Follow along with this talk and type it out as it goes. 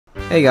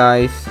Hey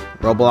guys,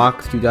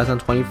 Roblox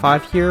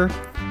 2025 here,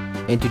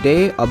 and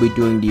today I'll be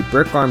doing the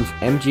Brickarms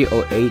MG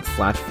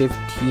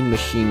 08/15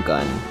 machine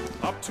gun.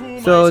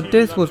 So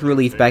this was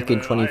released back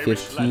in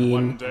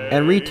 2015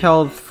 and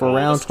retails for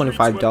around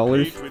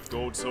 $25.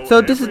 So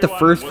this is the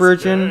first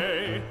version.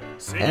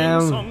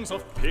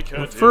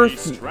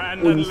 First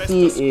what you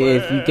see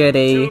is you get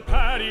a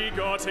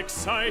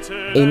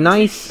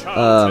nice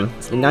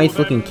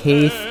looking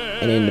case,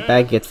 and in the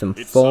back get some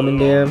foam in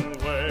there.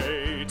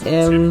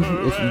 And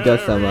it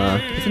does some,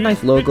 it's a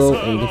nice logo,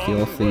 and you can see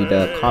also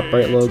the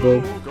copyright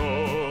logo.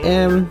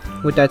 And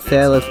with that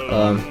said, let's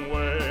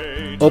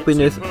open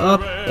this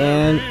up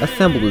and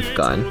assemble this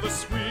gun.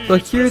 So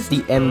here's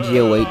the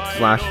MG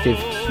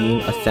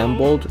 08/15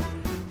 assembled.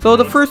 So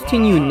the first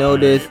thing you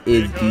notice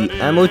is the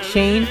ammo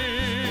chain.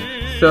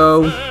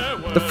 So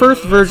the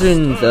first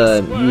versions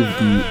used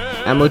the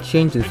ammo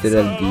chain instead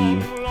of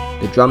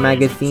the drum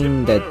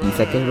magazine that the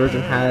second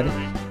version had.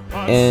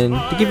 And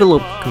to give you a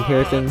little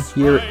comparison,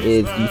 here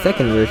is the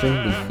second version.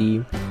 You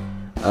see,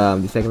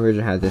 the second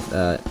version has this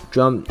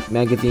drum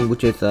magazine,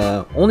 which is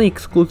only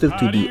exclusive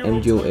to the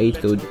MG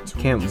 08, so you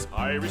can't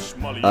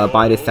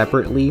buy this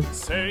separately.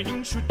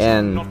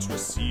 And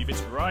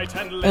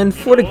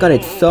for the gun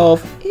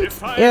itself, it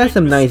has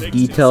some nice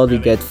details. You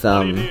get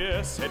like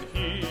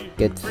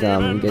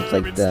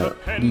the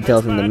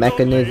details in the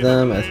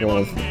mechanism, as well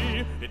as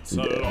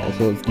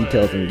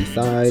details in the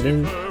side,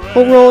 and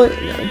overall,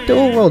 the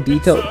overall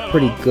detail is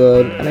pretty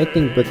good, and I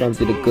think Brickarms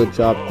did a good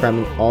job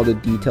cramming all the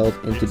details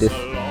into this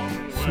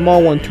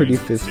small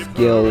 1/35th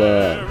scale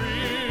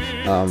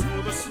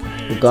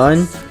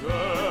gun.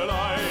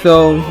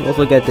 So you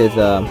also get this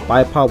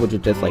bipod, which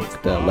is just like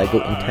the Lego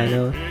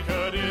antenna,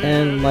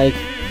 and like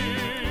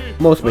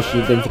most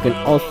machine guns, you can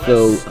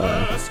also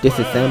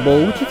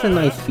disassemble, which is a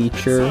nice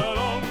feature.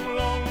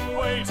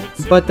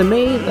 But the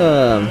main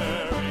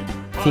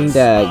thing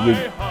that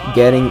you're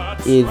getting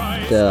is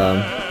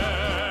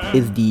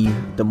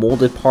the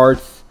molded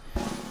parts.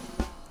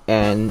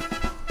 And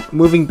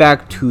moving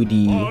back to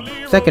the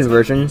second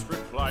version,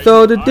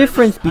 so the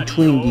difference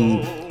between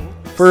the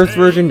first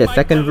version and the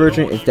second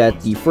version is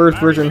that the first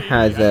version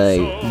has a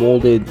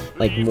molded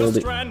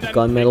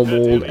gunmetal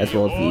mold, as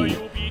well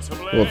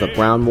as the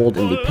brown mold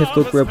in the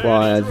pistol grip,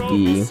 while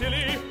the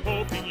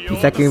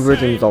second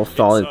version is all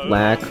solid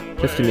black,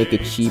 just to make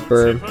it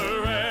cheaper.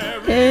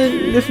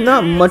 And there's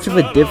not much of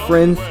a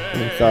difference.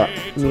 Let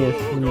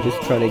me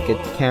just try to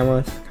get the camera.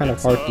 It's kind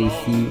of hard to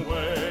see,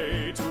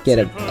 get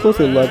a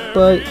closer look,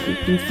 but you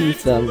can see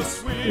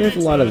there's a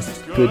lot of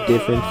good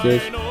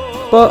differences.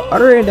 But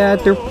other than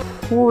that, they're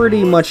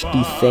pretty much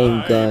the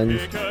same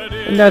guns.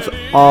 And that's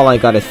all I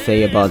gotta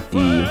say about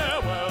the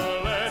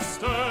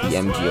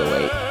MG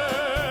 08.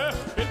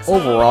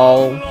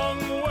 Overall,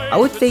 I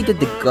would say that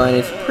the gun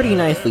is pretty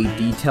nicely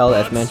detailed,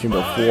 as mentioned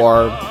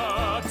before.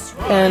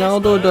 And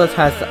although it does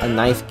have a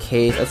nice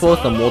case, as well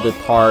as the molded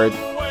parts,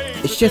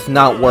 it's just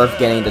not worth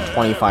getting the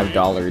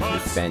 $25 you're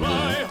spending.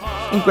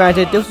 And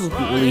granted, this was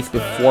released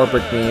before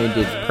Brickarms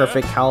did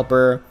Perfect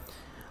Caliber,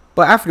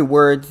 but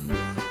afterwards,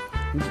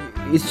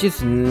 it's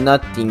just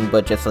nothing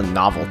but just a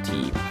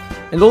novelty.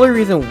 And the only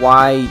reason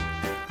why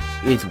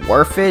it's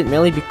worth it,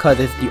 mainly because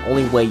it's the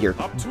only way you're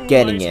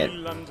getting it.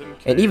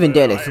 And even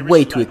then, it's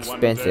way too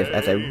expensive,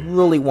 as I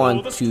really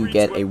want to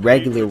get a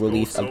regular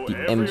release of the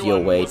MG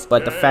 08,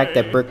 but the fact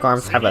that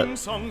Brickarms have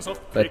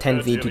a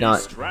tendency to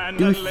not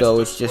do so,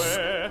 it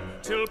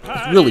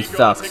really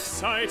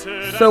sucks.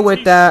 So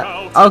with that,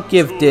 I'll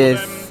give this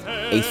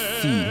a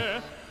C,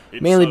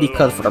 mainly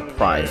because for the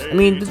price. I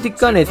mean, the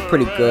gun is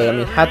pretty good. I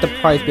mean, had the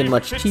price been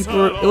much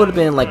cheaper, it would have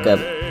been like a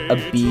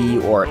B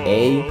or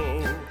A.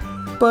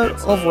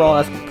 But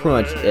overall, that's pretty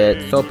much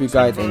it. So hope you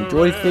guys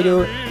enjoyed this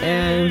video,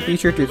 and be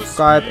sure to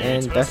subscribe,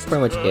 and that's pretty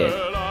much it.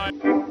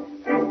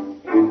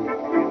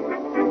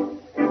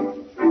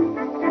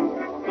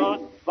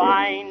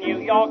 Goodbye, New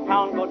York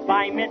town,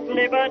 goodbye, Miss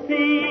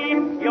Liberty.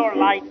 Your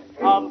light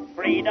of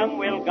freedom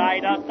will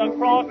guide us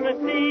across the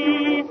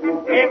sea.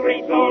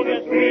 Every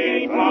soldier's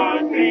creed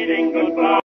was bidding goodbye.